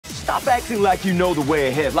Stop acting like you know the way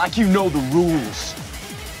ahead, like you know the rules.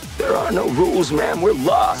 There are no rules, man. We're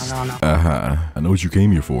lost. No. I know what you came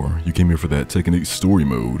here for. You came here for that Tekken 8 story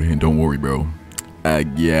mode, and don't worry, bro. I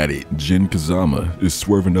get it. Jin Kazama is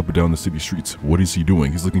swerving up and down the city streets. What is he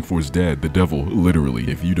doing? He's looking for his dad, the devil, literally.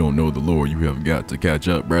 If you don't know the lore, you have got to catch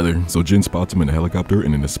up, brother. So Jin spots him in a helicopter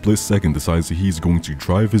and in a split second decides that he's going to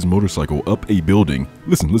drive his motorcycle up a building.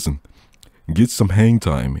 Listen. Get some hang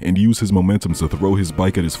time and use his momentum to throw his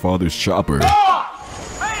bike at his father's chopper.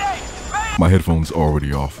 My headphones are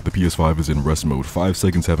already off. The PS5 is in rest mode. 5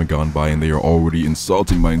 seconds haven't gone by and they are already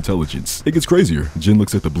insulting my intelligence. It gets crazier. Jin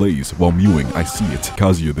looks at the blaze while mewing. I see it.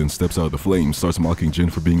 Kazuya then steps out of the flames, starts mocking Jin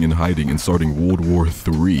for being in hiding and starting World War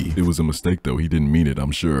III. It was a mistake though. He didn't mean it,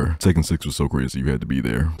 I'm sure. Tekken 6 was so crazy you had to be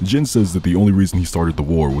there. Jin says that the only reason he started the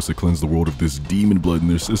war was to cleanse the world of this demon blood in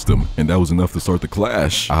their system, and that was enough to start the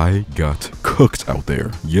clash. I got cooked out there.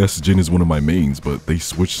 Yes, Jin is one of my mains, but they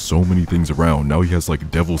switched so many things around. Now he has like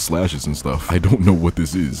devil slashes and stuff. I don't know what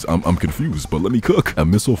this is. I'm confused, but let me cook. A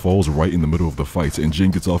missile falls right in the middle of the fight and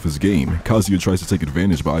Jin gets off his game. Kazuya tries to take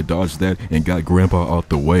advantage, but I dodged that and got Grandpa out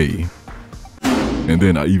the way. And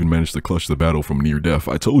then I even managed to clutch the battle from near death.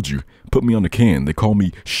 I told you, put me on the can. They call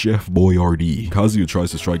me Chef Boyardee. Kazuya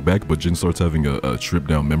tries to strike back, but Jin starts having a trip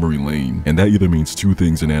down memory lane. And that either means two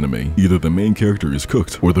things in anime. Either the main character is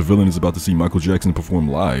cooked, or the villain is about to see Michael Jackson perform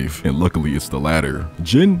live. And luckily, it's the latter.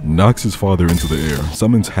 Jin knocks his father into the air,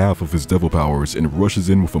 summons half of his devil powers, and rushes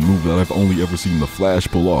in with a move that I've only ever seen the Flash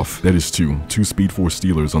pull off. That is two Speed Force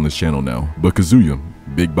Stealers on this channel now. But Kazuya,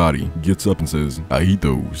 big body, gets up and says, I eat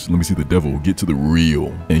those. Let me see the devil get to the real.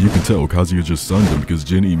 And you can tell Kazuya just sunned him because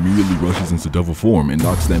Jin immediately rushes into devil form and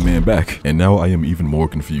knocks that man back. And now I am even more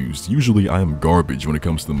confused. Usually I am garbage when it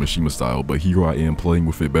comes to the Mishima style, but here I am playing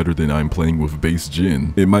with it better than I'm playing with base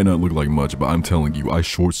Jin. It might not look like much, but I'm telling you, I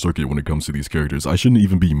short circuit when it comes to these characters. I shouldn't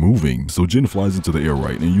even be moving. So Jin flies into the air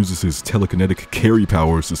right and uses his telekinetic carry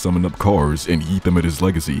powers to summon up cars and eat them at his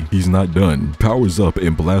legacy. He's not done. Powers up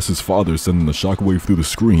and blasts his father, sending a shockwave through the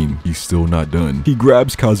screen. He's still not done. He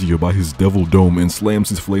grabs Kazuya by his devil dome and slams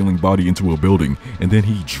his flailing body into a building, and then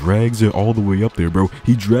he drags it all the way up there, bro.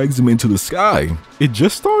 He drags him into the sky. It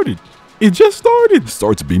just started.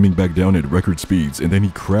 Starts beaming back down at record speeds, and then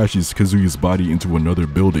he crashes Kazuya's body into another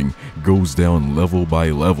building, goes down level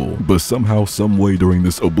by level. But somehow, someway during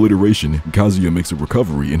this obliteration, Kazuya makes a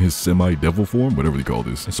recovery in his semi-devil form, whatever they call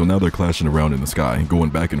this. So now they're clashing around in the sky,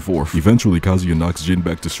 going back and forth. Eventually, Kazuya knocks Jin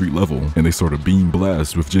back to street level, and they start a beam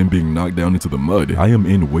blast with Jin being knocked down into the mud. I am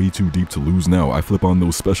in way too deep to lose now. I flip on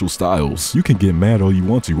those special styles. You can get mad all you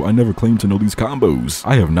want to. I never claimed to know these combos.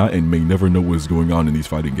 I have not and may never know what is going on in these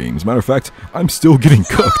fighting games. Matter of fact, I'm still getting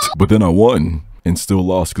cooked, but then I won and still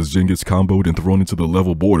lost because Jin gets comboed and thrown into the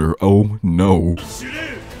level border. Oh no.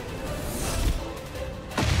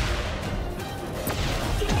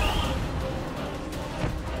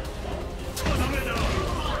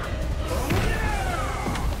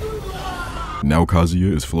 Now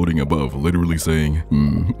Kazuya is floating above, literally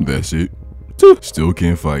saying, that's it. Still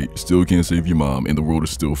can't fight, still can't save your mom, and the world is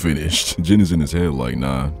still finished. Jin is in his head like,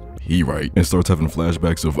 nah. He right, and starts having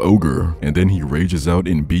flashbacks of Ogre, and then he rages out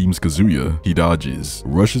and beams Kazuya. He dodges,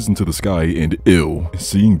 rushes into the sky, and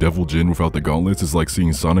seeing Devil Jin without the gauntlets is like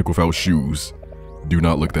seeing Sonic without shoes. Do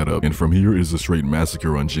not look that up. And from here is a straight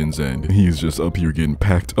massacre on Jin's end. He is just up here getting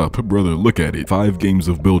packed up. Brother, look at it. 5 games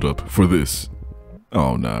of build-up for this.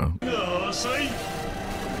 Oh, nah.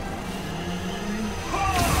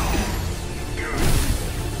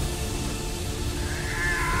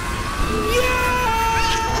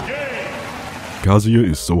 Kazuya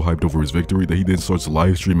is so hyped over his victory that he then starts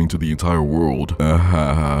live streaming to the entire world.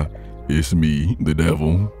 It's me, the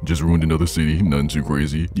devil. Just ruined another city, nothing too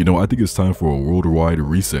crazy. You know, I think it's time for a worldwide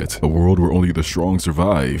reset. A world where only the strong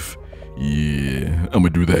survive. Yeah, I'ma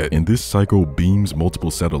do that. And this psycho beams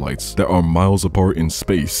multiple satellites that are miles apart in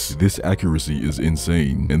space. This accuracy is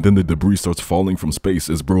insane. And then the debris starts falling from space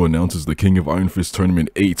as bro announces the King of Iron Fist Tournament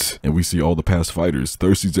 8. And we see all the past fighters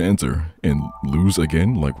thirsty to enter and lose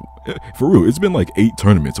again. Like, for real, it's been like 8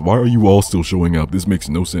 tournaments. Why are you all still showing up? This makes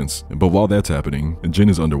no sense. But while that's happening, Jin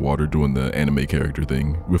is underwater doing the anime character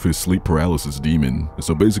thing with his sleep paralysis demon.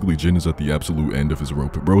 So basically Jin is at the absolute end of his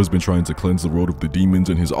rope. Bro has been trying to cleanse the world of the demons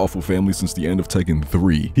and his awful family since the end of Tekken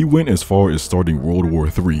 3. He went as far as starting World War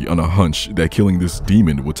III on a hunch that killing this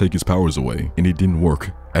demon would take his powers away, and it didn't work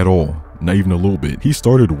at all. Not even a little bit. He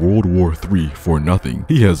started World War III for nothing.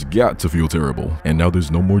 He has got to feel terrible. And now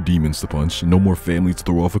there's no more demons to punch, no more family to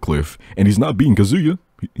throw off a cliff, and he's not beating Kazuya.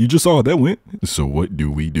 You just saw how that went. So what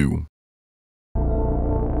do we do?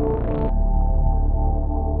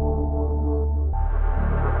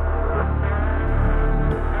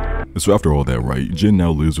 So after all that, right, Jin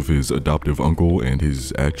now lives with his adoptive uncle and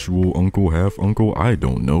his actual uncle, half uncle. I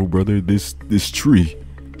don't know, brother. This tree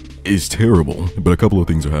is terrible. But a couple of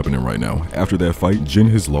things are happening right now. After that fight, Jin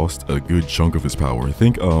has lost a good chunk of his power.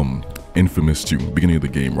 Think Infamous 2, beginning of the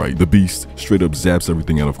game, right? The beast straight up zaps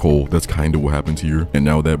everything out of Cole. That's kind of what happened here. And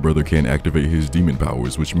now that brother can't activate his demon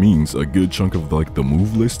powers, which means a good chunk of like the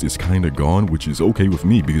move list is kind of gone, which is okay with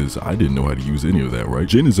me because I didn't know how to use any of that, right?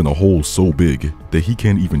 Jin is in a hole so big that he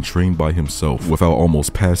can't even train by himself without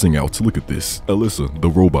almost passing out. Look at this. Alyssa, the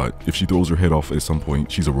robot, if she throws her head off at some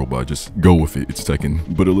point, she's a robot. Just go with it. It's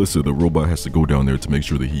Tekken. But Alyssa, the robot, has to go down there to make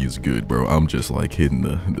sure that he is good, bro. I'm just like hitting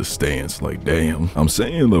the stance like, damn. I'm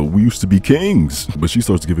saying though, we used to be kings. But she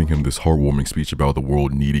starts giving him this heartwarming speech about the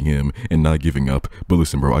world needing him and not giving up. But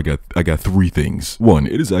listen, bro, I got 3 things. 1,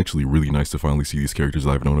 it is actually really nice to finally see these characters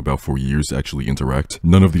I've known about for years actually interact.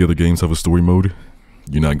 None of the other games have a story mode.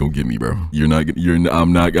 You're not gonna get me, bro.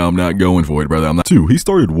 I'm not going for it, brother. I'm not. 2, he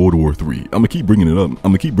started World War 3. I'ma keep bringing it up.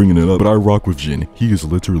 But I rock with Jin. He is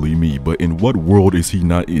literally me. But in what world is he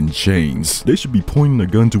not in chains? They should be pointing a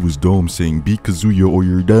gun to his dome saying, beat Kazuya or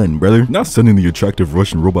you're done, brother. Not sending the attractive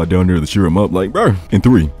Russian robot down there to cheer him up like, bro. And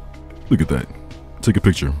 3, look at that. Take a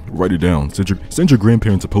picture, write it down, send your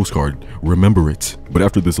grandparents a postcard, remember it. But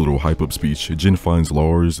after this little hype up speech, Jin finds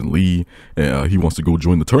Lars and Lee, and he wants to go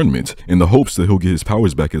join the tournament in the hopes that he'll get his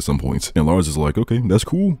powers back at some point. And Lars is like, okay, that's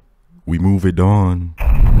cool. We move it on.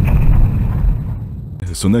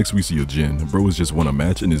 So next we see a Jin. Bro has just won a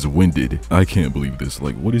match and is winded. I can't believe this.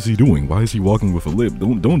 Like, what is he doing? Why is he walking with a lip?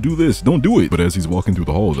 Don't do this. Don't do it. But as he's walking through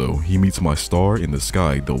the hall though, he meets my star in the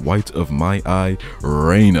sky, the white of my eye,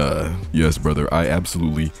 Reina. Yes, brother, I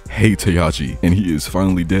absolutely hate Heihachi. And he is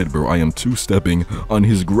finally dead, bro. I am 2-stepping on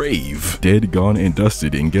his grave. Dead, gone, and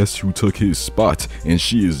dusted. And guess who took his spot? And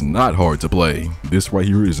she is not hard to play. This right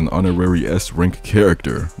here is an honorary S rank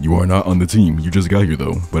character. You are not on the team. You just got here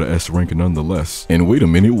though, but an S rank nonetheless. And wait a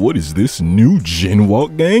minute, what is this new Jin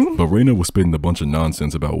walk gang? But Reina was spitting a bunch of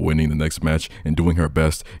nonsense about winning the next match and doing her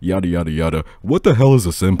best, yada yada yada. What the hell is a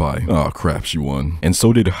senpai? Oh crap, she won. And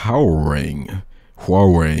so did Hwoarang,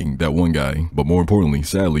 that one guy. But more importantly,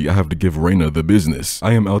 sadly, I have to give Reina the business.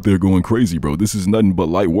 I am out there going crazy, bro. This is nothing but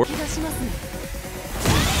light work.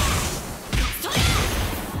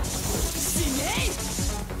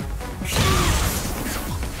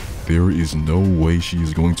 There is no way she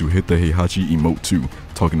is going to hit the Heihachi emote too.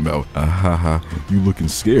 Talking about, ahaha, you looking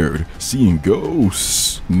scared, seeing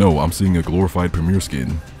ghosts. No, I'm seeing a glorified Premier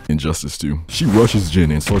skin. Injustice 2. She rushes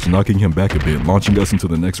Jin and starts knocking him back a bit, launching us into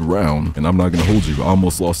the next round. And I'm not gonna hold you, I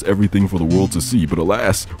almost lost everything for the world to see, but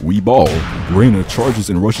alas, we ball. Reina charges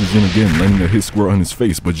and rushes Jin again, landing a hit square on his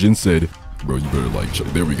face, but Jin said, bro, you better like,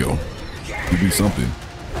 there we go. Give me something.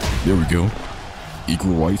 There we go.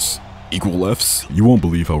 Equal rights. Equal lefts? You won't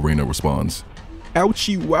believe how Reina responds.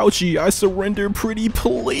 Ouchie wouchie, I surrender pretty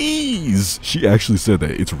please. She actually said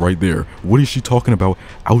that. It's right there. What is she talking about?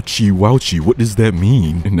 Ouchie wouchie, what does that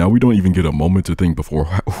mean? And now we don't even get a moment to think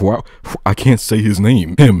before. I can't say his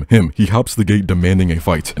name. Him. He hops the gate demanding a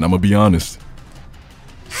fight. And I'm gonna be honest.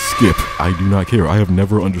 Skip. I do not care. I have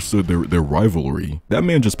never understood their rivalry. That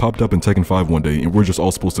man just popped up in Tekken 5 one day and we're just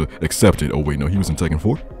all supposed to accept it. Oh wait, no, he was in Tekken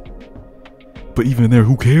 4? But even there,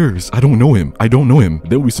 who cares? I don't know him.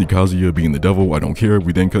 Then we see Kazuya being the devil. I don't care.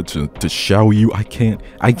 We then cut to Xiaoyu.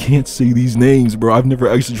 I can't say these names, bro. I've never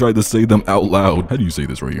actually tried to say them out loud. How do you say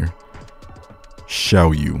this right here?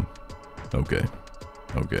 Xiaoyu. Okay.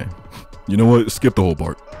 You know what? Skip the whole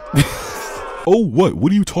part. Oh, what?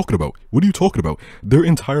 What are you talking about? Their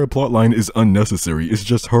entire plotline is unnecessary. It's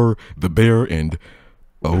just her, the bear, and...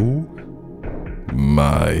 oh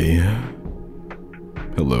my...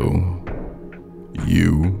 hello.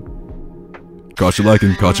 You. Caught you liking.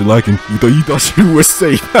 You thought you were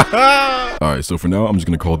safe. Alright, so for now, I'm just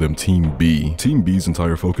gonna call them Team B. Team B's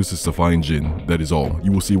entire focus is to find Jin. That is all.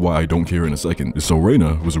 You will see why I don't care in a second. So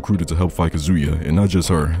Reina was recruited to help fight Kazuya, and not just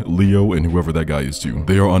her. Leo and whoever that guy is too.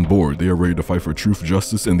 They are on board. They are ready to fight for truth,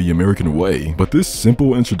 justice, and the American way. But this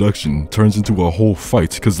simple introduction turns into a whole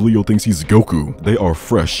fight because Leo thinks he's Goku. They are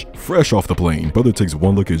fresh off the plane. Brother takes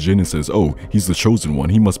one look at Jin and says, oh, he's the chosen one.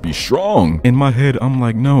 He must be strong. In my head, I'm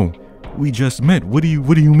like, no. We just met. What do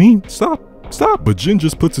you mean? Stop. Stop! But Jin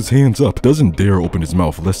just puts his hands up, doesn't dare open his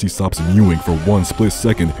mouth lest he stops mewing for 1 split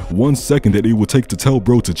second. 1 second that it would take to tell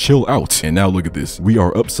bro to chill out. And now look at this. We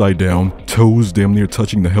are upside down, toes damn near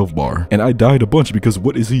touching the health bar. And I died a bunch because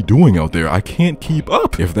what is he doing out there? I can't keep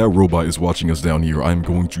up. If that robot is watching us down here, I'm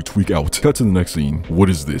going to tweak out. Cut to the next scene. What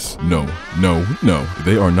is this? No.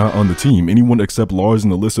 They are not on the team. Anyone except Lars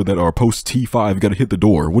and Alyssa that are post T5 gotta hit the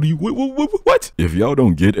door. What? If y'all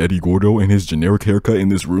don't get Eddie Gordo and his generic haircut in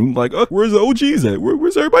this room, like, where's the OGs at?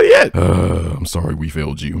 Where's everybody at? I'm sorry we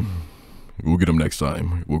failed you. We'll get them next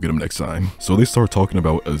time. So they start talking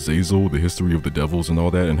about Azazel, the history of the devils and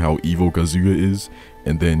all that, and how evil Kazuya is,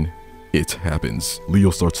 and then it happens. Leo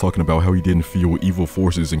starts talking about how he didn't feel evil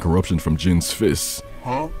forces and corruption from Jin's fists.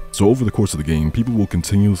 So over the course of the game, people will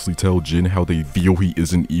continuously tell Jin how they feel he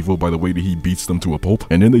isn't evil by the way that he beats them to a pulp,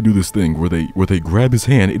 and then they do this thing where they grab his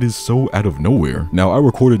hand. It is so out of nowhere. Now I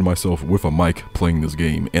recorded myself with a mic playing this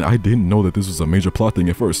game, and I didn't know that this was a major plot thing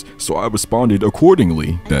at first, so I responded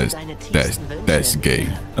accordingly. That's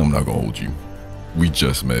gay. I'm not gonna hold you. We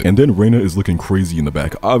just met. And then Reina is looking crazy in the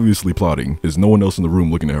back, obviously plotting. There's no one else in the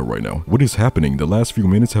room looking at her right now. What is happening? The last few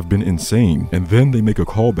minutes have been insane. And then they make a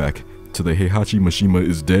callback to the Heihachi Mishima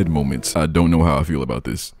is dead moments. I don't know how I feel about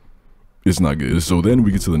this. It's not good. So then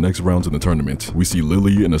we get to the next rounds in the tournament. We see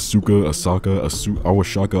Lily and Asuka,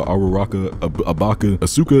 Awashaka, Araraka, Abaka.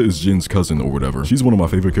 Asuka is Jin's cousin or whatever. She's one of my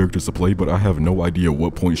favorite characters to play, but I have no idea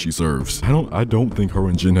what point she serves. I don't think her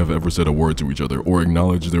and Jin have ever said a word to each other or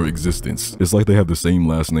acknowledged their existence. It's like they have the same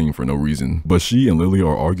last name for no reason. But she and Lily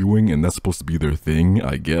are arguing, and that's supposed to be their thing,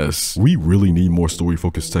 I guess. We really need more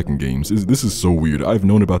story-focused Tekken games. This is so weird. I've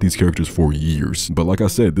known about these characters for years. But like I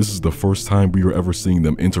said, this is the first time we are ever seeing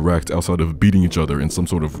them interact outside of beating each other in some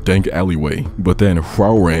sort of dank alleyway. But then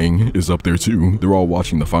Hwoarang is up there too. They're all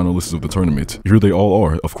watching the finalists of the tournament. Here they all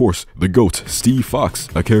are. Of course, the GOAT, Steve Fox,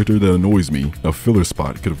 a character that annoys me. A filler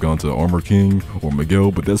spot could have gone to Armor King or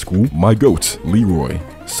Miguel, but that's cool. My GOAT, Leroy,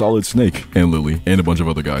 Solid Snake, and Lily, and a bunch of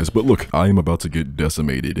other guys. But look, I am about to get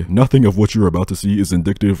decimated. Nothing of what you're about to see is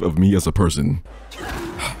indicative of me as a person.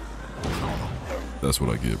 That's what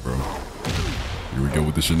I get, bro. Here we go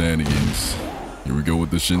with the shenanigans. Here we go with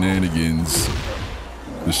the shenanigans.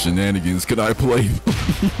 The shenanigans, can I play?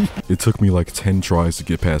 It took me like 10 tries to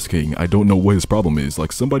get past King. I don't know what his problem is.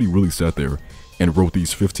 Like, somebody really sat there and wrote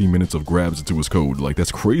these 15 minutes of grabs into his code. Like,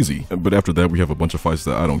 that's crazy. But after that, we have a bunch of fights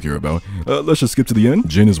that I don't care about. Let's just skip to the end.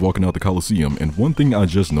 Jin is walking out the Coliseum, and one thing I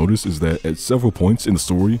just noticed is that at several points in the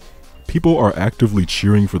story, people are actively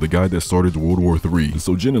cheering for the guy that started World War III.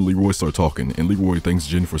 So Jin and Leroy start talking, and Leroy thanks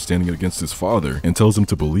Jin for standing against his father and tells him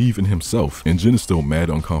to believe in himself. And Jin is still mad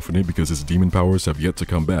unconfident because his demon powers have yet to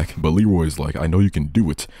come back. But Leroy is like, I know you can do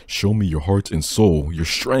it. Show me your heart and soul, your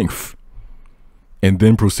strength. And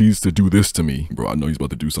then proceeds to do this to me. Bro, I know he's about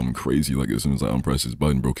to do something crazy like as soon as I unpress his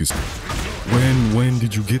button, bro. When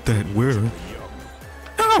did you get that? Where?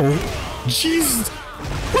 Ow! Jesus!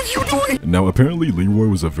 What are you doing? Now, apparently Leroy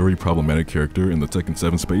was a very problematic character in the Tekken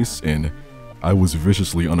 7 space, and I was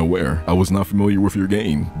viciously unaware. I was not familiar with your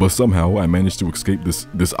game, but somehow I managed to escape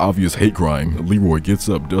this obvious hate crime. Leroy gets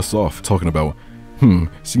up, dusts off, talking about,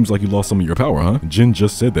 seems like you lost some of your power, huh? Jin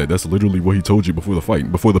just said that. That's literally what he told you before the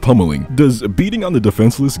fight, before the pummeling. Does beating on the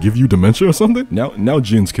defenseless give you dementia or something? Now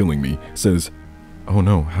Jin's killing me. Says, oh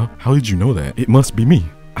no, how did you know that? It must be me.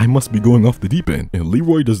 I must be going off the deep end. And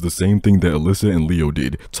Leroy does the same thing that Alyssa and Leo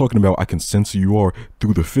did, talking about I can sense who you are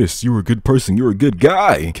through the fists. You're a good person. You're a good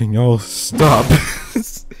guy. Can y'all stop?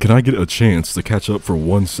 Can I get a chance to catch up for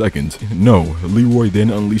 1 second? No. Leroy then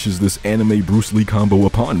unleashes this anime Bruce Lee combo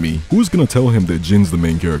upon me. Who's gonna tell him that Jin's the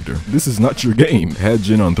main character? This is not your game. Had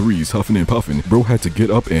Jin on threes, huffing and puffing. Bro had to get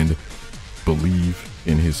up and believe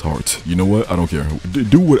in his heart. You know what? I don't care.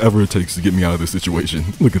 Do whatever it takes to get me out of this situation.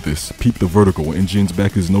 Look at this. Peep the vertical, and Jin's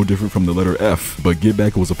back is no different from the letter F. But get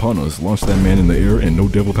back was upon us. Launched that man in the air, and no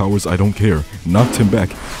devil powers, I don't care. Knocked him back.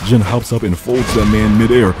 Jin hops up and folds that man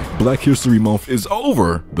midair. Black History Month is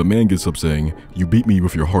over. The man gets up saying, you beat me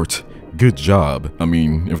with your heart. Good job. I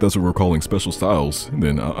mean, if that's what we're calling special styles,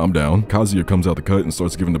 then I'm down. Kazuya comes out the cut and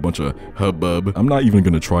starts giving a bunch of hubbub. I'm not even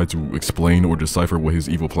gonna try to explain or decipher what his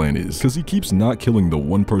evil plan is, because he keeps not killing the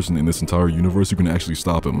one person in this entire universe who can actually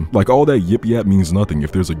stop him. Like, all that yip yap means nothing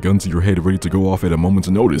if there's a gun to your head ready to go off at a moment's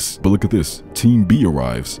notice. But look at this. Team B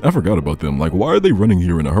arrives. I forgot about them. Like, why are they running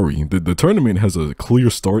here in a hurry? The tournament has a clear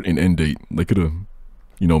start and end date. They could have,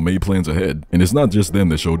 you know, made plans ahead. And it's not just them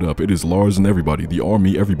that showed up. It is Lars and everybody, the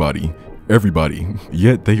army, everybody.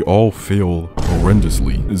 Yet they all fail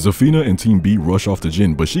horrendously. Zafina and Team B rush off to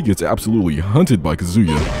Jin, but she gets absolutely hunted by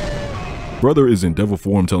Kazuya. Brother is in devil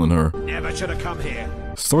form telling her, never should have come here.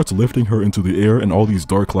 starts lifting her into the air, and all these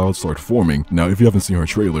dark clouds start forming. Now, if you haven't seen her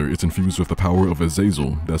trailer, it's infused with the power of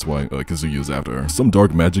Azazel. That's why Kazuya is after her. Some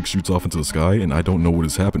dark magic shoots off into the sky, and I don't know what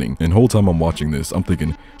is happening. And the whole time I'm watching this, I'm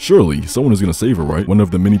thinking, surely someone is gonna save her, right? One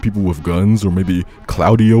of the many people with guns, or maybe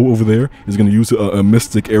Claudio over there, is gonna use a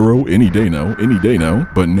mystic arrow any day now.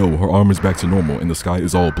 But no, her arm is back to normal, and the sky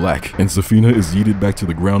is all black. And Zafina is yeeted back to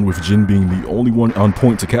the ground, with Jin being the only one on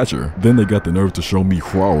point to catch her. Then they got the nerve to show me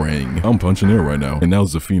Hwoarang. I'm punching air right now. And now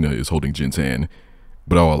Zafina is holding Jin's hand.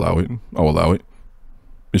 But I'll allow it.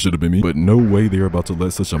 It should have been me, but no way they're about to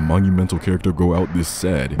let such a monumental character go out this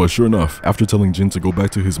sad. But sure enough, after telling Jin to go back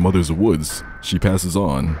to his mother's woods, she passes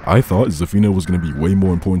on. I thought Zafina was going to be way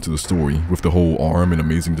more important to the story, with the whole arm and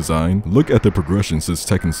amazing design. Look at the progression since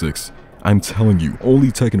Tekken 6. I'm telling you, only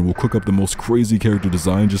Tekken will cook up the most crazy character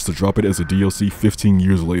design just to drop it as a DLC 15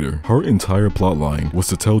 years later. Her entire plotline was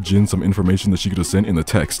to tell Jin some information that she could have sent in the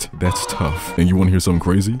text. That's tough. And you want to hear something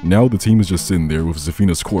crazy? Now the team is just sitting there with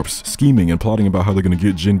Zafina's corpse, scheming and plotting about how they're gonna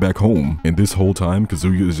get Jin back home. And this whole time,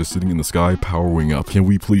 Kazuya is just sitting in the sky, powering up. Can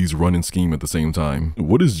we please run and scheme at the same time?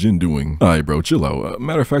 What is Jin doing? Alright bro, chill out.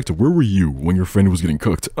 Matter of fact, where were you when your friend was getting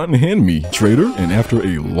cooked? Unhand me, traitor. And after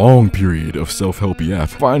a long period of self-help yap,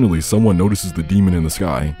 finally someone notices the demon in the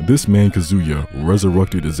sky. This man Kazuya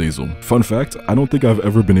resurrected Azazel. Fun fact, I don't think I've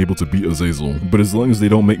ever been able to beat Azazel, but as long as they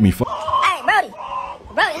don't make me Hey, Brody, hold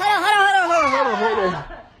on.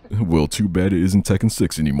 Well, too bad it isn't Tekken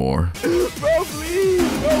 6 anymore.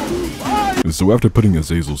 So after putting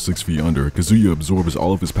Azazel 6 feet under, Kazuya absorbs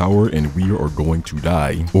all of his power, and we are going to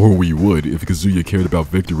die. Or we would if Kazuya cared about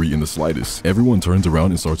victory in the slightest. Everyone turns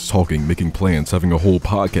around and starts talking, making plans, having a whole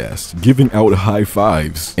podcast, giving out high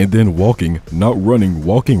fives, and then walking, not running,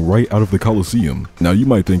 walking right out of the Coliseum. Now you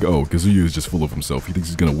might think, oh, Kazuya is just full of himself. He thinks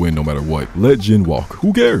he's gonna win no matter what. Let Jin walk.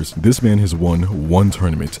 Who cares? This man has won one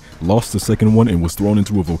tournament, lost the second one, and was thrown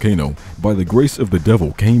into a volcano. By the grace of the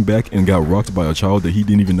devil, came back and got rocked by a child that he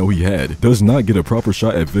didn't even know he had. Does not get a proper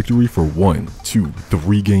shot at victory for 1, 2,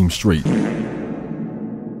 3 games straight.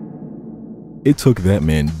 It took that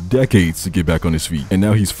man decades to get back on his feet, and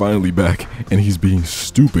now he's finally back, and he's being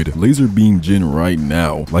stupid. Laser beam Jin right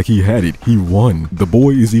now. Like he had it, he won. The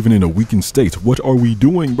boy is even in a weakened state. What are we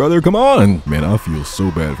doing, brother? Come on! Man, I feel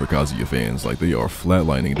so bad for Kazuya fans. Like they are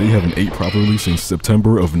flatlining. They haven't ate properly since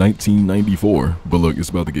September of 1994. But look, it's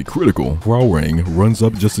about to get critical. Hwoarang runs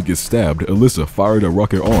up just to get stabbed. Alyssa fired a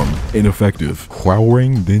rocket arm. Ineffective.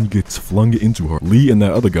 Hwoarang then gets flung into her. Lee and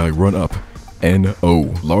that other guy run up.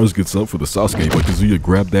 N.O. Lars gets up for the Sasuke, but Kazuya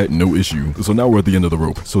grabbed that, no issue. So now we're at the end of the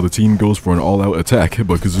rope. So the team goes for an all-out attack,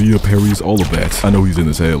 but Kazuya parries all of that. I know he's in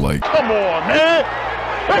his head like, come on, man!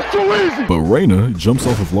 That's too easy! But Reina jumps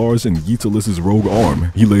off of Lars and yeets Alyssa's rogue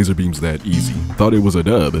arm. He laser beams that easy. Thought it was a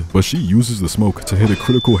dub, but she uses the smoke to hit a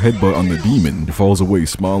critical headbutt on the demon. He falls away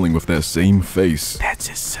smiling with that same face. That's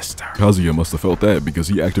his sister. Kazuya must have felt that because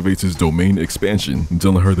he activates his domain expansion,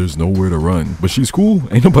 telling her there's nowhere to run. But she's cool,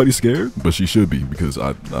 ain't nobody scared. But she should be, because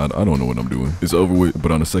I don't know what I'm doing. It's over with,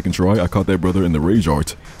 but on a second try, I caught that brother in the rage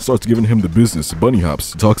art. Starts giving him the business, bunny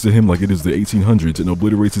hops, talks to him like it is the 1800s, and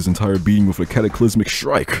obliterates his entire being with a cataclysmic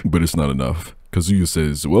strike. But it's not enough. Kazuya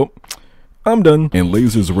says, well, I'm done, and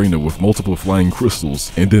lasers Reina with multiple flying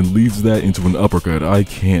crystals, and then leads that into an uppercut. I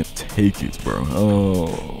can't take it, bro.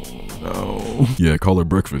 Oh, no. Yeah, call her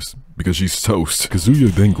breakfast, because she's toast. Kazuya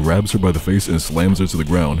then grabs her by the face and slams her to the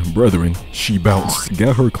ground. Brethren, she bounced,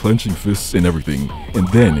 got her clenching fists and everything, and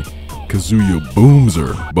then Kazuya booms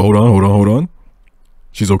her. But hold on.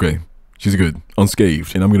 She's okay. She's good,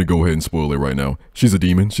 unscathed, and I'm gonna go ahead and spoil it right now. She's a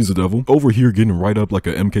demon, she's a devil, over here getting right up like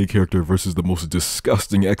a MK character versus the most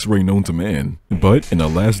disgusting X-ray known to man. But in a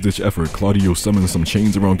last-ditch effort, Claudio summons some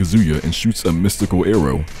chains around Kazuya and shoots a mystical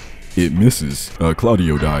arrow. It misses.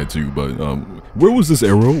 Claudio died too, but where was this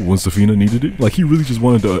arrow when Zafina needed it? Like he really just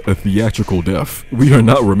wanted a theatrical death. We are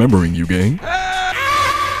not remembering you, gang.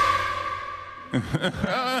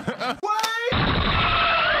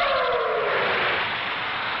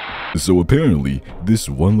 So apparently, this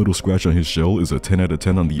one little scratch on his shell is a 10 out of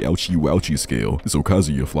 10 on the ouchie wouchie scale, so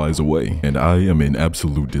Kazuya flies away. And I am in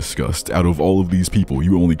absolute disgust. Out of all of these people,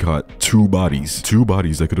 you only caught 2 bodies. 2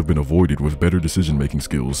 bodies that could have been avoided with better decision-making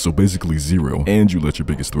skills, so basically 0. And you let your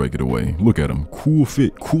biggest threat get away. Look at him. Cool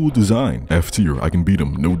fit, cool design. F tier, I can beat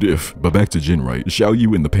him, no diff. But back to Jin, right?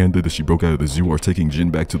 Xiaoyu and the panda that she broke out of the zoo are taking Jin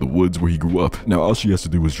back to the woods where he grew up. Now all she has to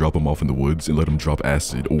do is drop him off in the woods and let him drop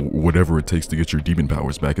acid, or whatever it takes to get your demon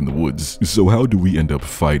powers back in the woods. woods. So how do we end up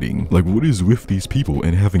fighting? Like, what is with these people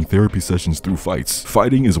and having therapy sessions through fights?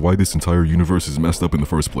 Fighting is why this entire universe is messed up in the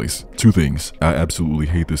first place. 2 things. I absolutely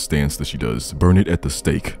hate this stance that she does. Burn it at the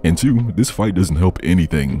stake. And 2, this fight doesn't help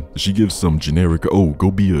anything. She gives some generic, oh,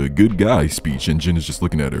 go be a good guy speech, and Jin is just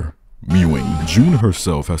looking at her. Mewing. June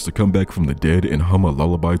herself has to come back from the dead and hum a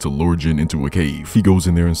lullaby to lure Jin into a cave. He goes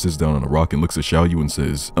in there and sits down on a rock and looks at Xiaoyu and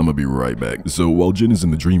says, "I'ma be right back." So while Jin is in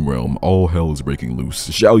the dream realm, all hell is breaking loose.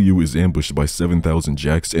 Xiaoyu is ambushed by 7,000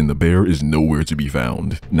 jacks and the bear is nowhere to be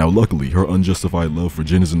found. Now luckily, her unjustified love for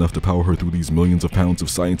Jin is enough to power her through these millions of pounds of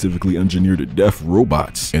scientifically engineered deaf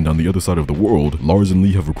robots. And on the other side of the world, Lars and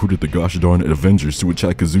Lee have recruited the gosh darn Avengers to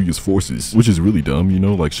attack Kazuya's forces. Which is really dumb, you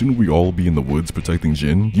know, like shouldn't we all be in the woods protecting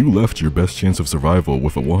Jin? You left your best chance of survival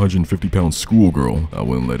with a 150-pound schoolgirl. I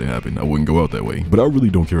wouldn't let it happen. I wouldn't go out that way. But I really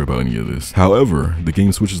don't care about any of this. However, the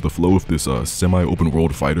game switches the flow of this semi-open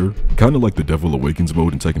world fighter, kind of like the Devil Awakens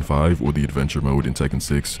mode in Tekken 5 or the Adventure mode in Tekken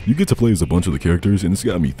 6. You get to play as a bunch of the characters, and it's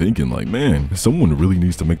got me thinking like, man, someone really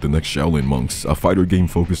needs to make the next Shaolin Monks, a fighter game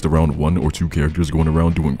focused around 1 or 2 characters going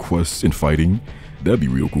around doing quests and fighting. That'd be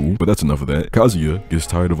real cool, but that's enough of that. Kazuya gets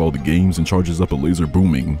tired of all the games and charges up a laser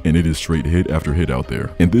booming, and it is straight hit after hit out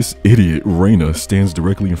there. And this idiot, Reina, stands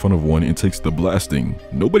directly in front of one and takes the blasting.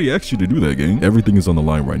 Nobody asked you to do that, gang. Everything is on the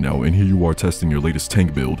line right now, and here you are testing your latest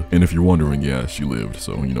tank build. And if you're wondering, yeah, she lived,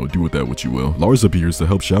 so, you know, do with that what you will. Lars appears to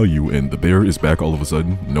help Xiaoyu, and the bear is back all of a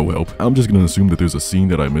sudden. No help. I'm just gonna assume that there's a scene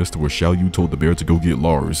that I missed where Xiaoyu told the bear to go get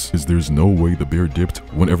Lars, because there's no way the bear dipped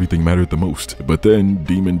when everything mattered the most. But then,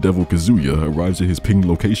 Demon Devil Kazuya arrives at his pinged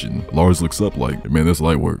location. Lars looks up like, man, that's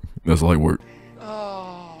light work. That's light work.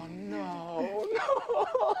 Oh, no.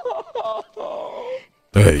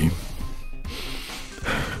 Hey.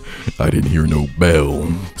 I didn't hear no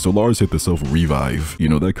bell. So Lars hit the self-revive. You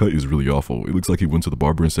know, that cut is really awful. It looks like he went to the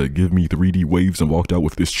barber and said, "Give me 3D waves," and walked out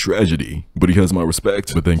with this tragedy. But he has my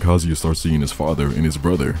respect. But then Kazuya starts seeing his father, and his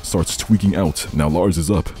brother starts tweaking out. Now Lars is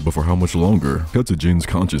up, but for how much longer? Cut to Jin's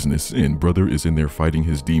consciousness, and brother is in there fighting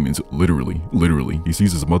his demons. Literally. He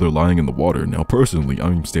sees his mother lying in the water. Now personally,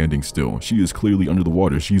 I'm standing still. She is clearly under the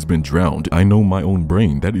water. She's been drowned. I know my own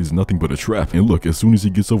brain. That is nothing but a trap. And look, as soon as he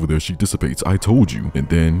gets over there, she dissipates. I told you. And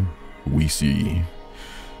then we see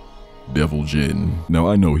Devil Jin. Now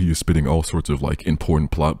I know he is spitting all sorts of like important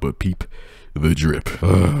plot, but peep the drip.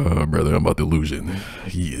 Brother, I'm about delusion.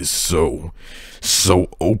 He is so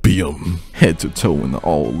opium. Head to toe in the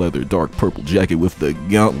all leather dark purple jacket with the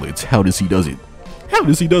gauntlets. How does he does it? How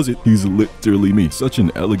does he does it? He's literally me. Such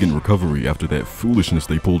an elegant recovery after that foolishness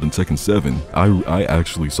they pulled in Tekken 7. I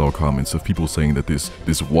actually saw comments of people saying that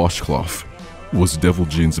this washcloth was Devil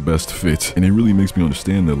Jin's best fit, and it really makes me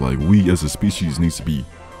understand that like we as a species needs to be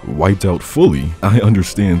wiped out fully. I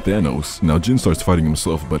understand Thanos. Now Jin starts fighting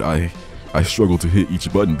himself, but I struggle to hit each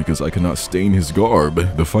button because I cannot stain his garb.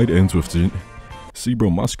 The fight ends with Jin. See, bro,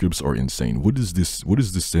 my scripts are insane. What does this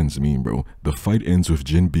sentence mean, bro? The fight ends with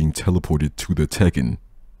Jin being teleported to the Tekken.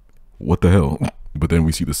 What the hell? But then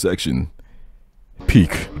we see the section.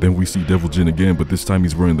 Peak. Then we see Devil Jin again, but this time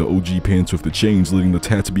he's wearing the OG pants with the chains, letting the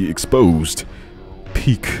tats be exposed.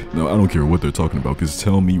 Peak. Now, I don't care what they're talking about, because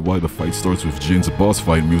tell me why the fight starts with Jin's boss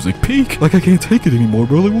fight music. Peak! Like, I can't take it anymore,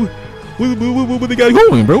 bro. Like, what they got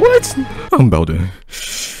going, bro? What? I'm about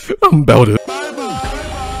to.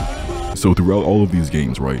 So throughout all of these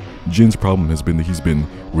games, right, Jin's problem has been that he's been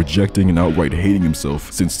rejecting and outright hating himself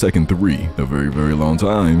since Tekken 3, a very, very long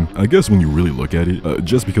time. I guess when you really look at it,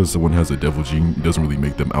 just because someone has a devil gene doesn't really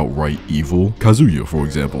make them outright evil. Kazuya, for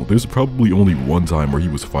example, there's probably only one time where he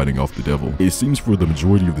was fighting off the devil. It seems for the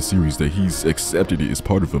majority of the series that he's accepted it as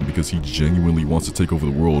part of him because he genuinely wants to take over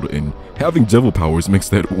the world, and having devil powers makes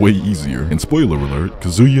that way easier. And spoiler alert,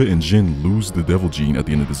 Kazuya and Jin lose the devil gene at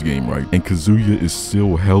the end of this game, right? And Kazuya is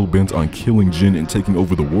still hell-bent on killing Jin and taking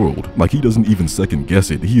over the world. Like, he doesn't even second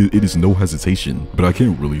guess it. It is no hesitation. But I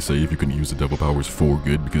can't really say if you can use the devil powers for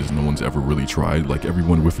good because no one's ever really tried. Like,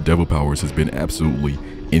 everyone with devil powers has been absolutely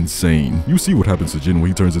insane. You see what happens to Jin when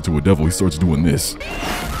he turns into a devil. He starts doing this.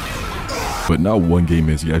 But not one game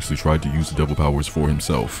has he actually tried to use the devil powers for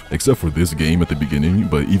himself. Except for this game at the beginning,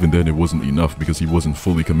 but even then it wasn't enough because he wasn't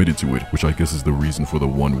fully committed to it, which I guess is the reason for the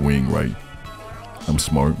one wing, right? I'm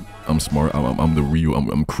smart. I'm the real,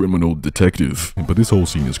 I'm criminal detective. But this whole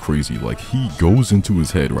scene is crazy. Like, he goes into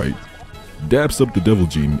his head, right? Daps up the devil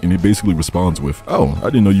gene, and it basically responds with, "Oh, I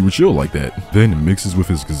didn't know you were chill like that." Then mixes with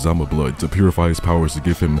his Kazama blood to purify his powers to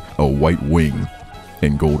give him a white wing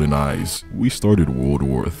and golden eyes. We started World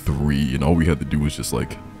War III, and all we had to do was just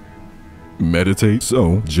like Meditate?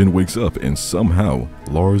 So, Jin wakes up and somehow,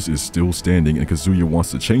 Lars is still standing and Kazuya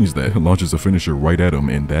wants to change that. Launches a finisher right at him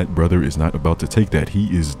and that brother is not about to take that. He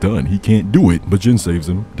is done. He can't do it. But Jin saves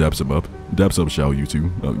him, daps him up. Daps up Xiao Yu too.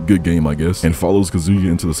 Good game, I guess. And follows Kazuya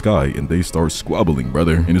into the sky and they start squabbling,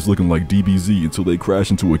 brother. And it's looking like DBZ until they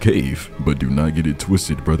crash into a cave. But do not get it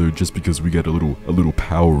twisted, brother. Just because we got a little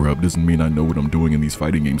power up doesn't mean I know what I'm doing in these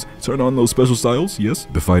fighting games. Turn on those special styles, yes?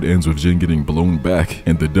 The fight ends with Jin getting blown back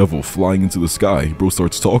and the devil flying into the sky. Bro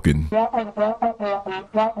starts talking. But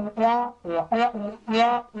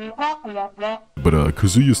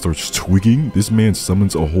Kazuya starts twigging. This man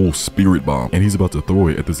summons a whole spirit bomb and he's about to throw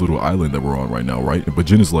it at this little island that we're on right now, right? But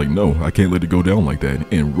Jin is like, no, I can't let it go down like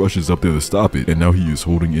that, and rushes up there to stop it. And now he is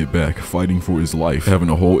holding it back, fighting for his life, having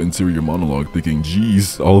a whole interior monologue thinking,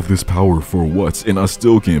 geez, all of this power for what? And I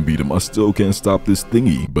still can't beat him. I still can't stop this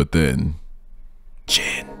thingy. But then,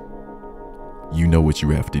 Jin, you know what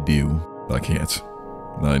you have to do. I can't.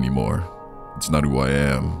 Not anymore. It's not who I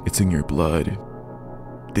am. It's in your blood.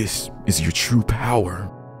 This is your true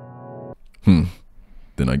power. Then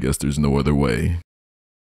I guess there's no other way.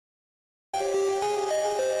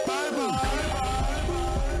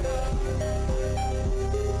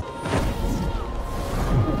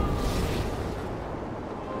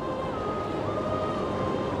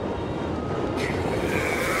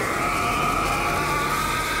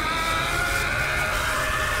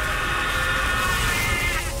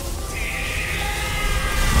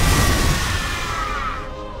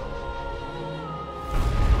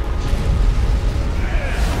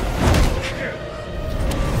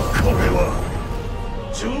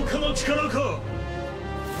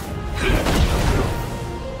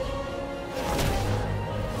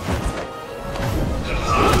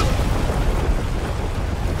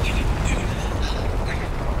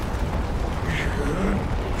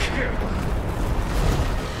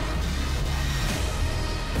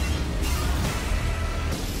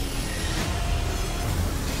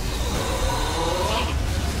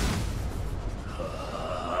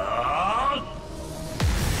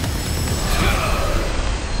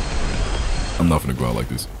 I'm not gonna go out like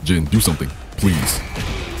this. Jin, do something, please.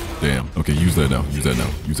 Damn. Okay, use that now. Use that now.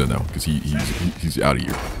 Use that now, because he's out of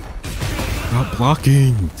here. Stop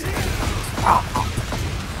blocking.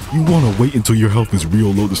 You want to wait until your health is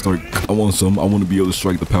real low to start. I want to be able to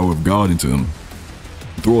strike the power of God into him.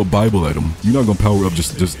 Throw a Bible at him. You're not gonna power up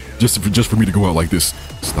just for me to go out like this.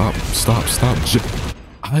 Stop.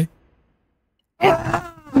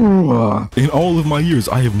 In all of my years,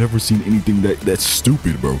 I have never seen anything that's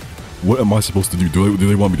stupid, bro. What am I supposed to do? Do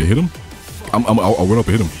they want me to hit him? I'll run up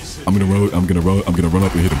and hit him. I'm gonna run up and hit him. I'm gonna run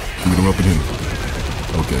up and hit him.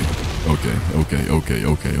 Okay.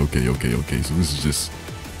 So this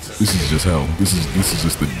is just hell. This is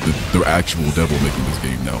just the actual devil making this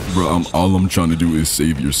game now, bro. All I'm trying to do is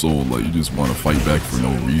save your soul. Like, you just want to fight back for no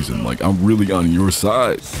reason. Like, I'm really on your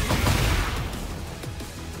side.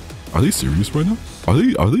 Are they serious right now? Are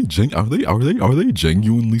they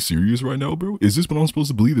genuinely serious right now, bro? Is this what I'm supposed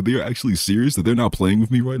to believe, that they are actually serious, that they're not playing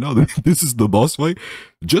with me right now? That this is the boss fight?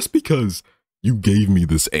 Just because you gave me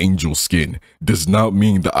this angel skin does not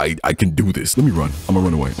mean that I can do this. Let me run. I'm gonna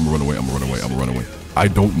run away. I'm gonna run away. I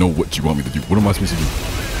don't know what you want me to do. What am I supposed to do?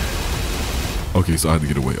 Okay, so I had to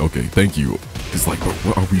get away. Okay, thank you. It's like, bro,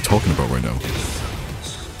 what are we talking about right now?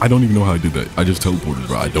 I don't even know how I did that. I just teleported,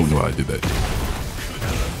 bro. I don't know how I did that.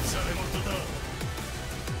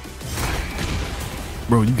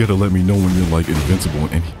 Bro, you gotta let me know when you're like invincible.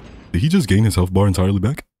 And did he just gain his health bar entirely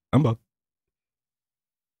back? I'm about.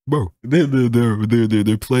 Bro,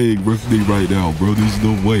 they're playing birthday right now, bro. There's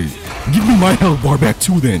no way. Give me my health bar back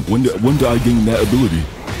too, then. When do I gain that ability?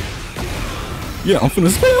 Yeah, I'm finna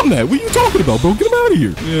spam that. What are you talking about, bro? Get him out of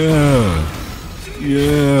here.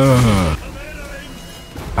 Yeah.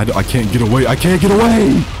 I can't get away. I can't get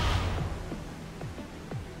away.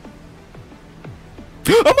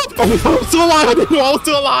 I'm still alive. I didn't know I was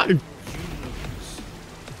still alive.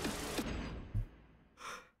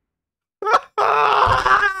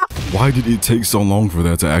 Why did it take so long for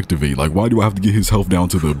that to activate? Like, why do I have to get his health down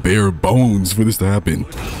to the bare bones for this to happen?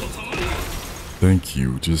 Thank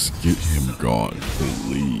you. Just get him gone,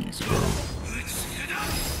 please, bro.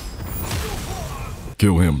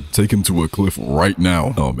 Kill him. Take him to a cliff right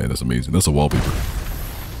now. Oh man, that's amazing. That's a wallpaper.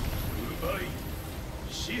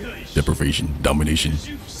 Deprivation, domination,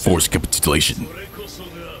 forced capitulation.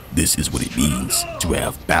 This is what it means to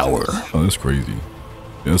have power. Oh, that's crazy.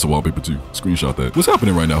 Yeah, that's a wallpaper too. Screenshot that. What's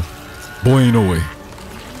happening right now? Boy, ain't no way.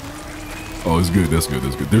 Oh, it's good. That's good.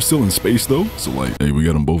 That's good. They're still in space though. So like, hey, we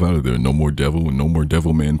got them both out of there. No more devil and no more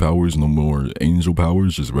devil man powers. No more angel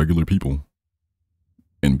powers. Just regular people.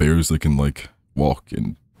 And bears that can like walk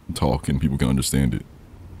and talk and people can understand it.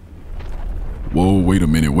 Whoa, wait a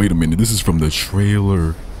minute. This is from the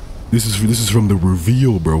trailer. This is from the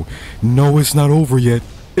reveal, bro. No, it's not over yet.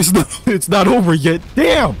 It's not over yet.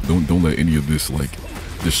 Damn. Don't let any of this like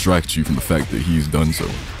distract you from the fact that he's done so.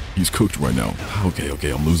 He's cooked right now. Okay,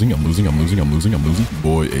 I'm losing.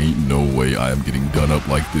 Boy, ain't no way I am getting done up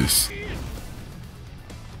like this.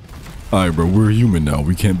 Alright, bro, we're human now.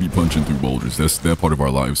 We can't be punching through boulders. That part of our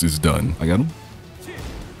lives is done. I got him.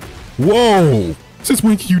 Whoa! Since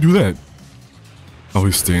when can you do that? Oh,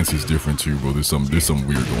 his stance is different too, bro. There's some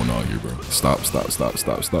weird going on here, bro. Stop.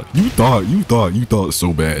 You thought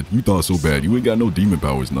so bad. You ain't got no demon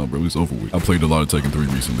powers now, bro. It's over with. I played a lot of Tekken 3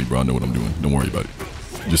 recently, bro. I know what I'm doing. Don't worry about it.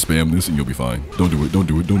 Just spam this and you'll be fine. Don't do it.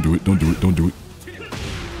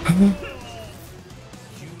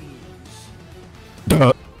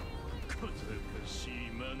 Duh.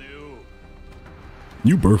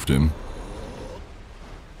 You birthed him.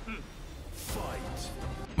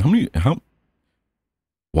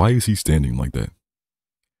 Why is he standing like that?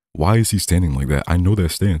 I know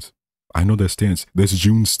that stance. That's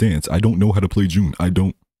June's stance. I don't know how to play June. I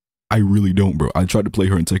really don't, bro. I tried to play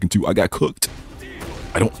her in Tekken 2. I got cooked.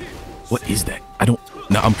 What is that?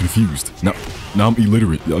 Now I'm confused. Now I'm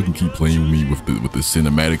illiterate. Y'all can keep playing with me with the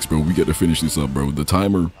cinematics, bro. We got to finish this up, bro. The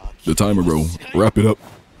timer, bro. Wrap it up.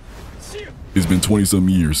 It's been 20-some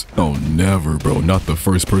years. Oh, never, bro. Not the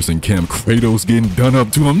first person cam. Kratos getting done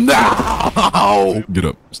up to him. No! Get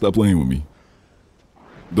up. Stop playing with me.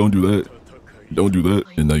 Don't do that.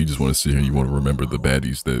 And now you just want to sit here and you want to remember the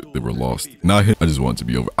baddies that were lost. Not him. I just want it to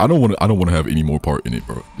be over. I don't want to have any more part in it,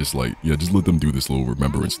 bro. Just like, yeah, just let them do this little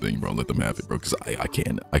remembrance thing, bro. Let them have it, bro. Because I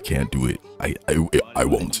can't do it. I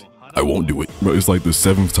won't do it. Bro, it's like the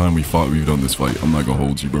 7th time we've done this fight. I'm not gonna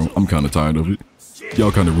hold you, bro. I'm kind of tired of it.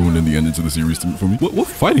 Y'all kind of ruining the ending to the series for me. What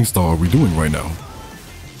fighting style are we doing right now?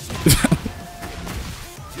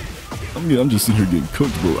 I'm just sitting here getting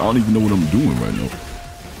cooked, bro. I don't even know what I'm doing right now.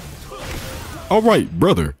 All right,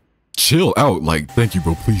 brother. Chill out. Like, thank you,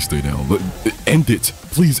 bro. Please stay down. End it.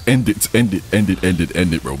 Please end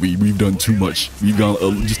it, bro. We've done too much. We've gone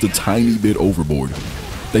just a tiny bit overboard.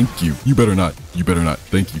 Thank you. You better not.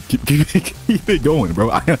 Thank you. Keep it going,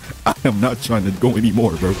 bro. I am not trying to go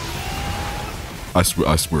anymore, bro. I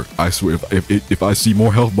swear. If I see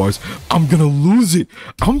more health bars, I'm gonna lose it.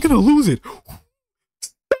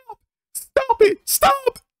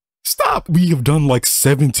 Stop. We have done like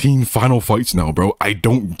 17 final fights now, bro. I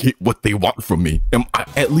don't get what they want from me.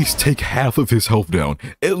 At least take half of his health down.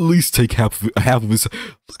 At least take half of his.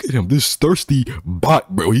 Look at him, this thirsty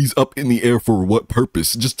bot, bro. He's up in the air for what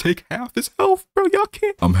purpose? Just take half his health, bro. Y'all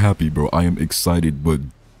can't. I'm happy, bro. I am excited, but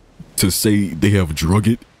to say they have drug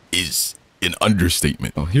it is an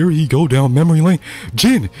understatement. Oh, here he go down memory lane.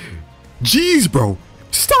 Jin, jeez, bro,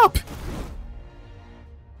 stop.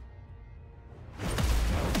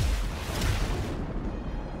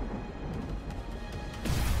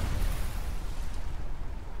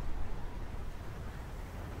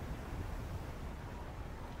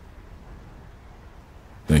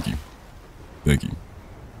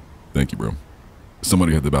 Thank you, bro.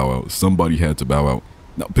 Somebody had to bow out.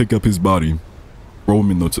 Now pick up his body. Throw him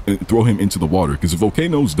into the water, because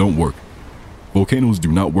volcanoes don't work. Volcanoes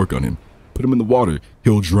do not work on him. Put him in the water,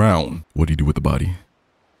 he'll drown. What did he do with the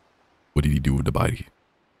body?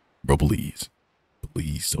 Bro, please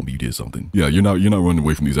tell me you did something. Yeah, you're not running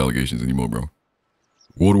away from these allegations anymore, bro.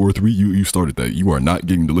 World War III, you started that. You are not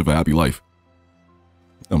getting to live a happy life.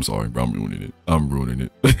 I'm sorry, bro. I'm ruining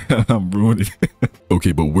it.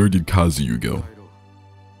 Okay, but where did Kazuya go?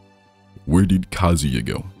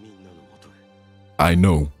 I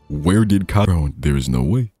know. Where did Bro, there is no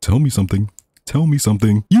way. Tell me something.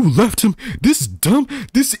 You left him. This idiot.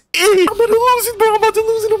 I'm about to lose it, bro.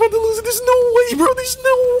 There's no way, bro.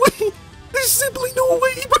 There's simply no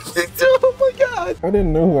way, bro. Oh my god. I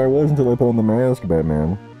didn't know who I was until I put on the mask,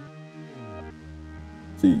 Batman.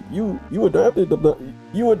 See, you adopted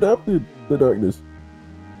the darkness.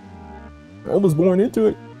 I was born into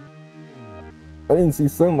it. I didn't see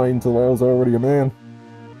sunlight until I was already a man.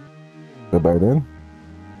 But by then,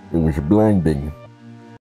 it was blinding.